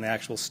information on the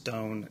actual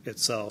stone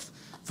itself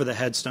for the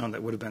headstone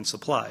that would have been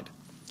supplied.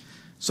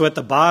 So at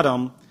the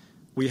bottom,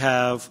 we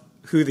have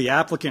who the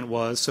applicant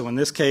was. So in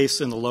this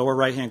case, in the lower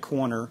right-hand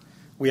corner,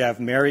 we have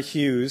Mary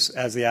Hughes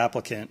as the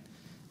applicant.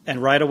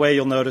 And right away,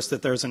 you'll notice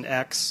that there's an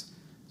X.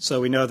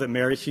 So we know that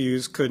Mary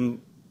Hughes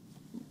couldn't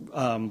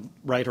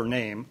write her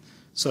name.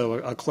 So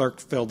a clerk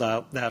filled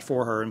out that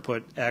for her and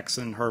put X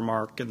in her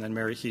mark and then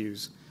Mary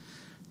Hughes.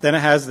 Then it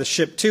has the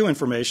ship to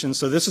information.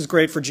 So this is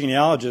great for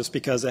genealogists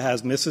because it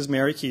has Mrs.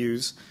 Mary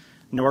Hughes,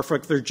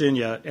 Norfolk,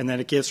 Virginia, and then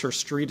it gives her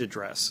street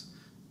address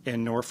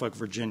in Norfolk,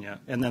 Virginia,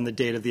 and then the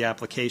date of the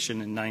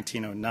application in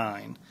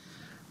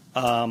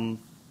 1909.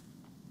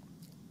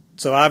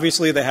 So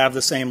obviously they have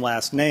the same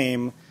last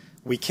name.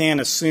 We can't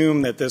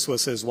assume that this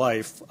was his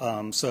wife.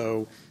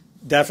 So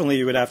definitely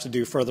you would have to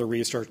do further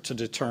research to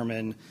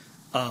determine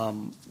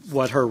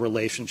what her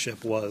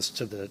relationship was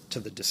to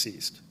the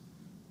deceased.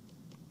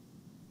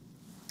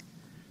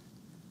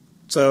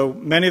 So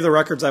many of the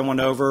records I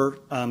went over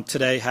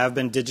today have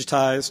been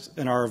digitized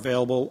and are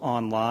available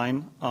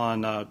online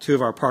on two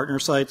of our partner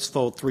sites,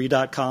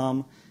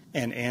 fold3.com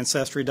and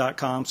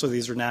ancestry.com. So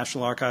these are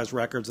National Archives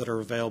records that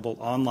are available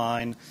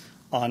online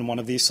on one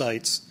of these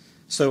sites.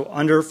 So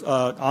on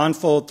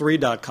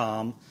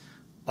fold3.com,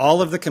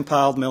 all of the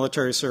compiled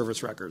military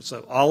service records,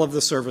 so all of the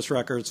service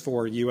records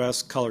for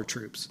U.S. colored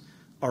troops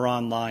are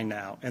online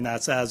now, and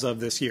that's as of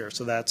this year.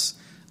 So that's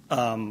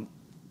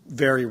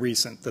very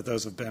recent that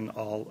those have been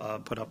all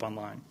put up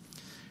online.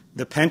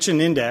 The pension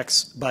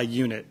index by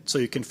unit, so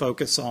you can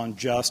focus on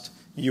just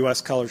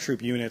U.S. colored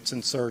troop units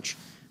and search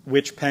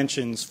which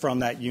pensions from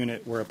that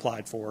unit were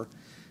applied for.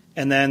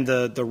 And then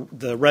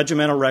the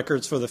regimental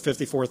records for the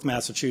 54th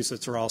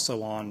Massachusetts are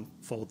also on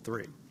Fold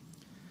 3.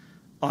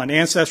 On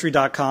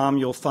Ancestry.com,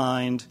 you'll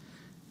find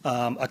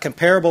a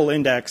comparable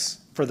index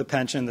for the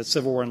pension that's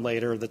Civil War and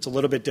later that's a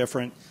little bit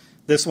different.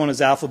 This one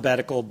is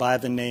alphabetical by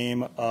the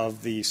name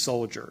of the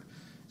soldier.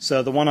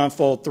 So the one on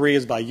Fold 3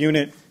 is by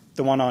unit.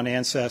 The one on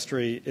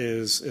Ancestry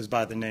is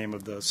by the name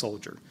of the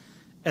soldier.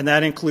 And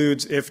that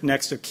includes if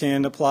next of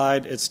kin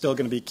applied, it's still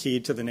going to be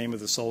keyed to the name of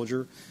the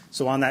soldier.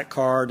 So on that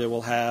card, it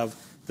will have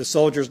the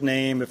soldier's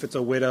name. If it's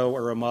a widow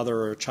or a mother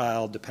or a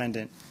child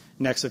dependent,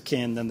 next of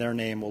kin, then their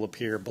name will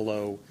appear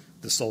below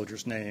the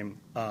soldier's name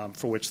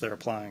for which they're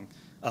applying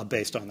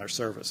based on their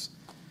service.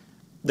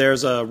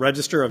 There's a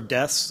register of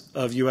deaths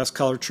of U.S.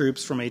 colored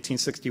troops from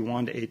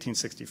 1861 to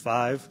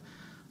 1865.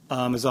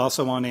 Is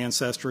also on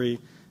Ancestry,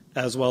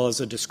 as well as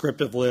a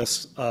descriptive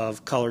list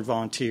of colored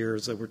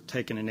volunteers that were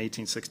taken in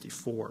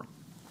 1864.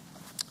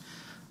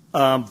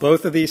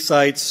 Both of these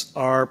sites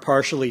are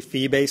partially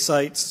fee-based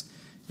sites.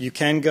 You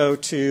can go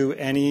to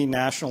any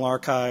National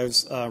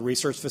Archives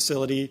research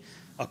facility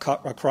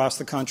across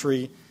the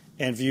country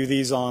and view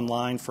these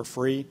online for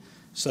free.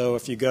 So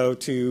if you go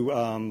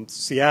to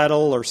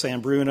Seattle or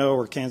San Bruno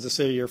or Kansas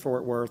City or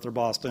Fort Worth or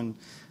Boston,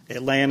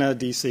 Atlanta,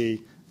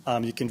 D.C.,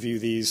 you can view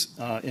these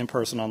in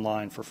person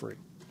online for free.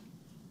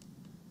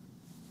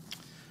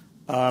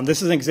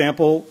 This is an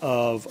example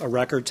of a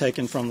record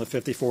taken from the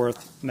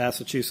 54th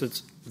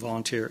Massachusetts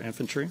Volunteer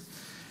Infantry.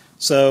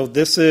 So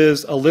this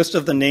is a list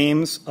of the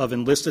names of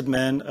enlisted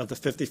men of the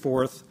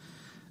 54th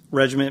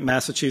Regiment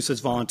Massachusetts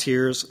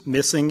Volunteers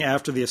missing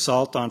after the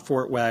assault on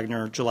Fort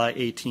Wagner, July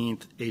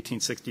 18th,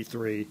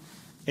 1863.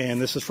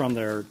 And this is from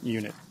their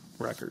unit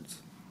records.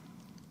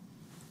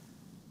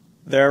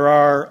 There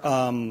are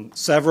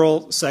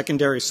several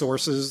secondary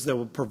sources that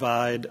will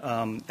provide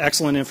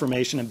excellent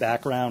information and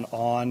background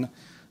on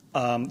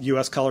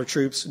U.S. colored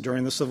troops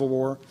during the Civil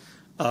War.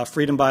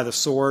 Freedom by the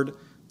Sword,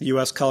 the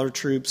U.S. colored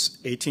troops,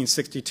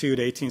 1862 to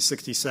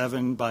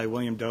 1867 by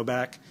William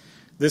Doback.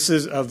 This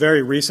is a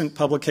very recent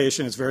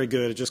publication. It's very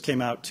good. It just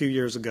came out 2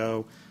 years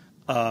ago.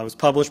 It was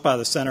published by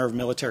the Center of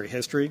Military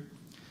History.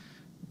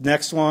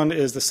 Next one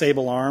is the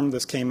Sable Arm.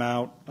 This came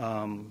out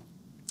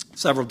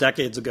several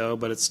decades ago,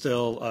 but it's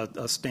still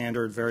a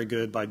standard, very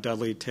good, by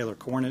Dudley Taylor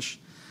Cornish.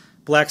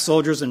 Black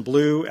Soldiers in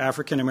Blue,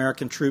 African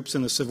American Troops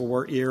in the Civil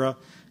War Era,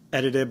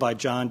 edited by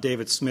John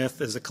David Smith,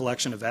 is a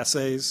collection of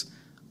essays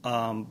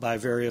by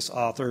various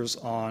authors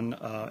on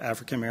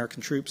African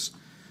American troops.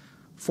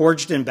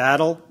 Forged in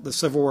Battle, The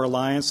Civil War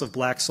Alliance of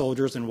Black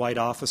Soldiers and White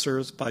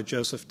Officers by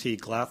Joseph T.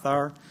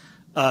 Glathar.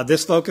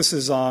 This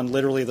focuses on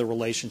literally the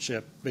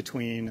relationship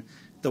between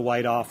the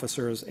white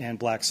officers and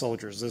black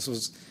soldiers. This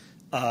was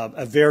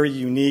a very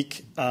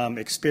unique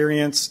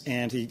experience,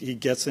 and he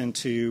gets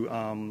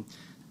into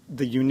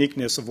the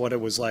uniqueness of what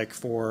it was like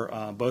for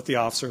both the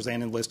officers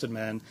and enlisted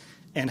men,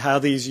 and how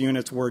these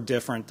units were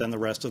different than the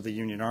rest of the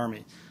Union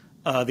Army.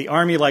 The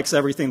Army likes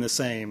everything the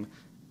same,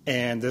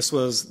 and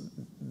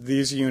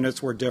these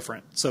units were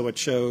different. So it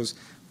shows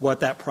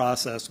what that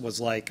process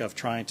was like of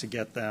trying to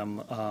get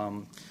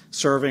them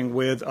serving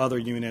with other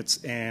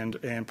units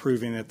and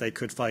proving that they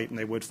could fight and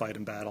they would fight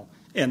in battle,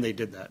 and they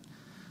did that.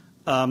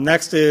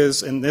 Next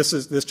is, and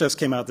this just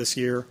came out this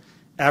year,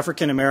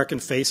 African American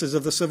Faces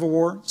of the Civil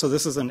War. So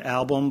this is an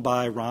album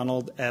by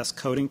Ronald S.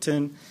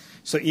 Codington.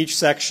 So each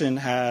section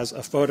has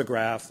a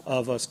photograph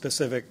of a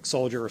specific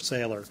soldier or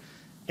sailor,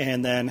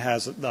 and then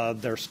has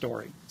their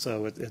story.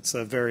 So it's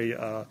a very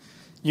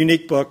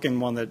unique book,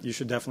 and one that you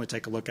should definitely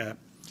take a look at.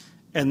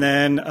 And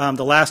then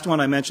the last one,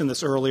 I mentioned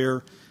this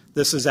earlier.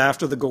 This is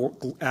After the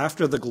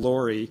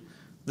Glory,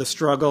 The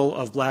Struggle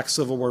of Black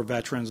Civil War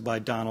Veterans by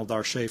Donald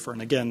R. Schaefer.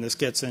 And again, this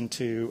gets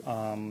into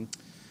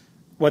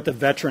what the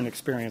veteran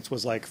experience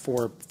was like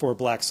for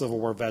black Civil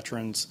War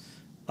veterans,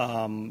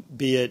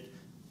 be it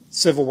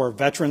Civil War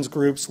veterans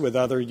groups with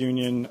other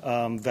Union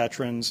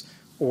veterans,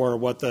 or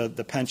what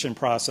the pension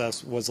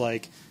process was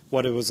like,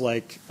 what it was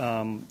like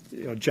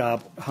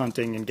job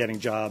hunting and getting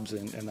jobs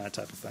and that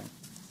type of thing.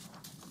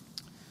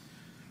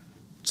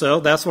 So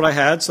that's what I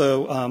had.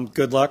 So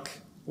good luck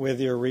with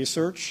your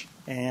research.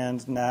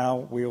 And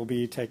now we will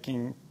be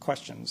taking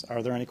questions.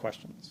 Are there any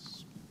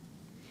questions?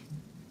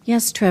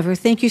 Yes, Trevor.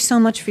 Thank you so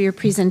much for your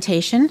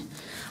presentation.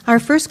 Our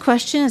first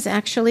question is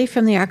actually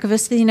from the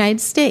Archivist of the United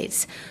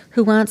States,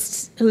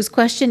 whose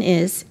question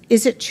is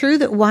it true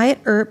that Wyatt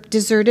Earp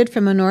deserted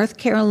from a North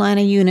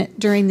Carolina unit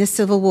during the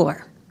Civil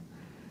War?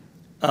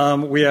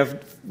 We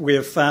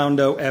have found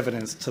no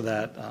evidence to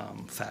that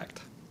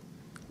fact.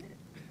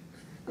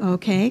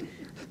 Okay.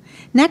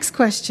 Next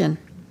question.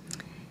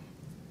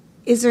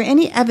 Is there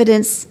any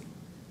evidence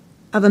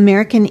of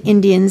American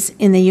Indians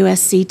in the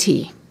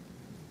USCT?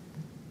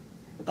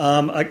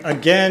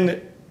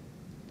 Again,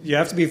 you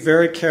have to be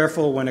very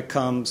careful when it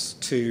comes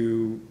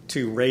to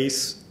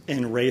race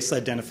and race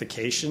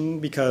identification,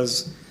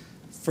 because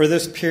for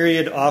this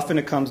period, often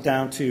it comes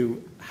down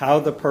to how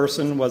the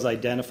person was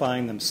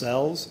identifying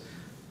themselves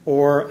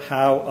or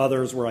how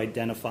others were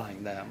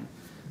identifying them.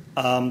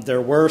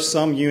 There were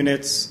some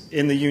units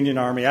in the Union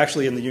Army,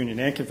 actually in the Union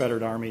and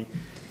Confederate Army,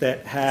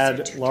 that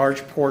had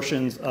large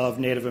portions of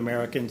Native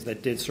Americans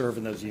that did serve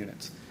in those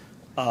units.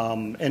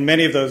 And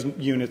many of those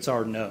units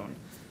are known.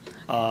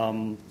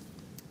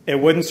 It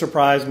wouldn't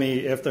surprise me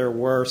if there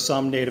were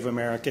some Native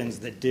Americans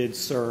that did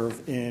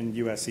serve in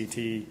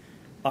USCT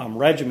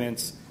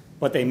regiments,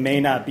 but they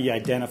may not be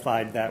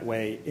identified that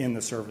way in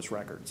the service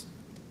records.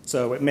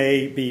 So it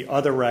may be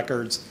other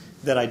records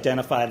that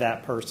identify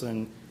that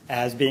person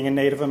as being a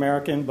Native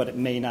American, but it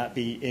may not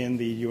be in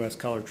the U.S.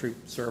 Colored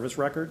Troop service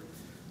record.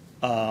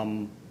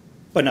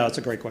 But no, it's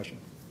a great question.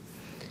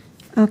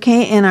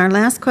 Okay, and our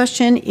last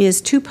question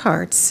is two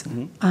parts.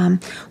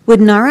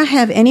 Would NARA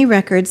have any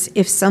records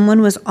if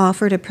someone was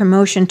offered a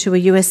promotion to a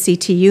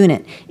USCT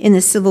unit in the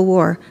Civil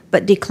War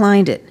but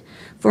declined it?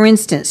 For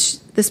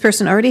instance, this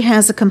person already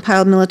has a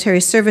compiled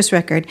military service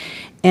record,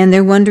 and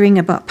they're wondering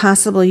about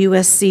possible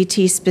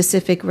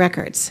USCT-specific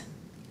records.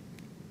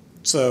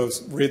 So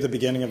read the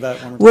beginning of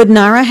that one. Would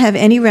NARA have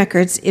any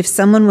records if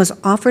someone was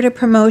offered a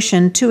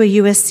promotion to a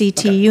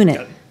USCT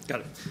unit?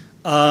 Got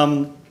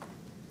it.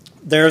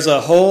 There's a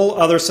whole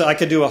other, so I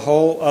could do a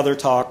whole other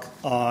talk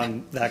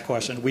on that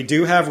question. We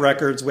do have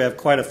records. We have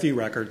quite a few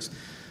records.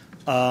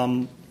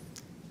 One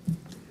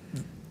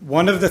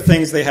of the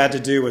things they had to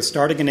do was,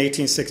 starting in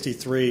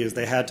 1863, is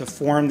they had to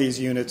form these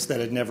units that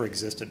had never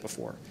existed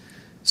before.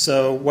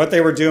 So what they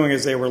were doing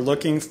is they were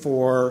looking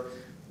for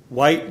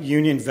white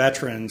Union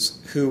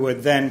veterans who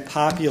would then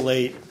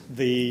populate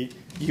the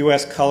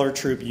U.S. Colored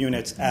Troop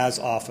units as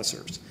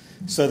officers.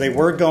 So they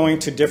were going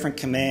to different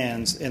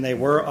commands, and they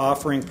were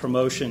offering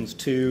promotions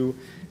to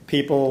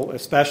people,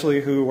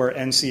 especially who were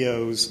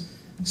NCOs,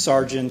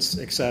 sergeants,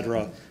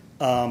 etc.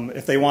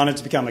 If they wanted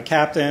to become a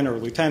captain or a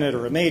lieutenant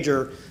or a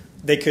major,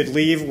 they could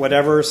leave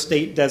whatever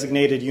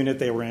state-designated unit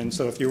they were in.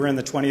 So if you were in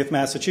the 20th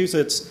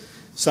Massachusetts,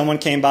 someone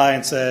came by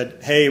and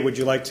said, hey, would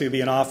you like to be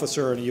an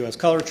officer in a U.S.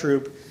 Colored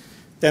Troop?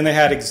 Then they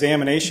had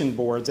examination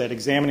boards,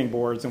 examining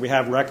boards, and we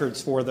have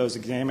records for those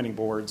examining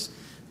boards,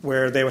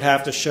 where they would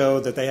have to show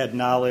that they had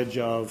knowledge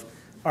of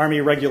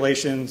Army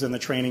regulations and the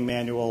training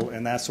manual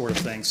and that sort of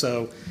thing.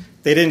 So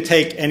they didn't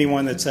take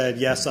anyone that said,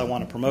 yes, I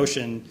want a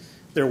promotion.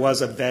 There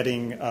was a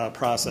vetting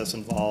process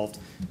involved.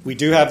 We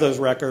do have those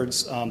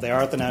records. They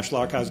are at the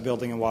National Archives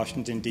building in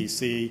Washington,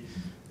 D.C.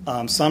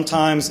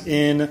 Sometimes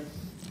in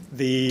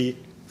the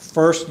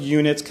first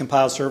unit's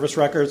compiled service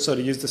records, so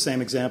to use the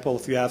same example,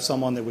 if you have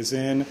someone that was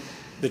in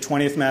the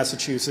 20th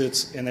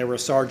Massachusetts and they were a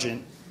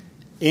sergeant,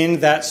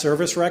 in that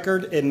service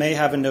record, it may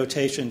have a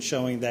notation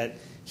showing that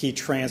he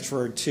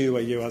transferred to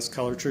a U.S.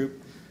 Colored Troop.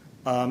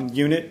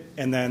 unit,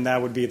 and then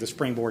that would be the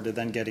springboard to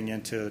then getting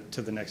into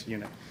the next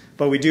unit.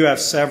 But we do have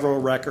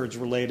several records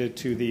related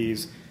to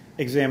these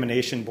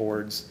examination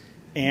boards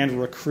and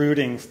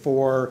recruiting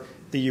for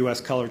the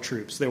U.S. color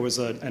troops. There was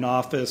an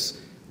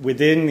office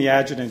within the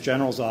Adjutant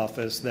General's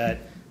office that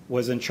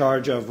was in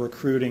charge of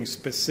recruiting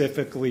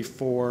specifically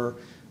for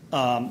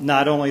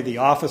not only the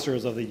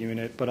officers of the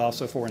unit, but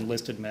also for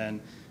enlisted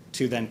men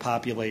to then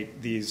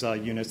populate these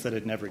units that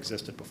had never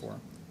existed before.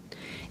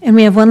 And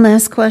we have one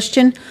last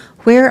question.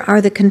 Where are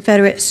the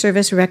Confederate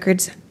service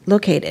records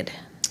located?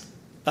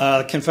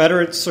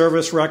 Confederate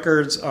service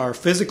records are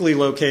physically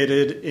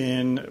located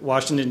in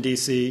Washington,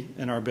 D.C.,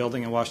 in our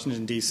building in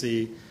Washington,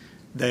 D.C.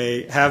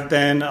 They have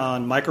been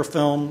on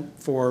microfilm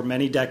for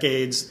many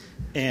decades,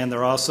 and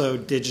they're also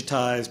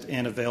digitized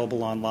and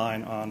available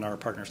online on our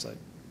partner site.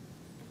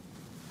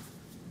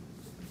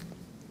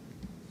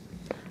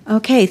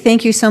 Okay,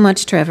 thank you so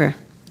much, Trevor.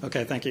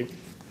 Okay, thank you.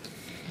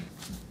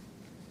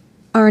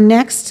 Our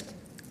next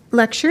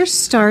lecture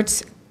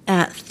starts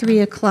at 3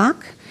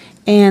 o'clock,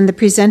 and the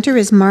presenter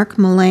is Mark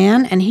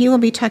Milan, and he will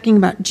be talking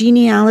about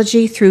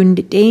genealogy through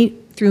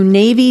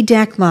Navy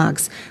deck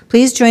logs.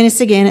 Please join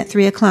us again at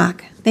 3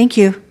 o'clock. Thank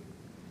you.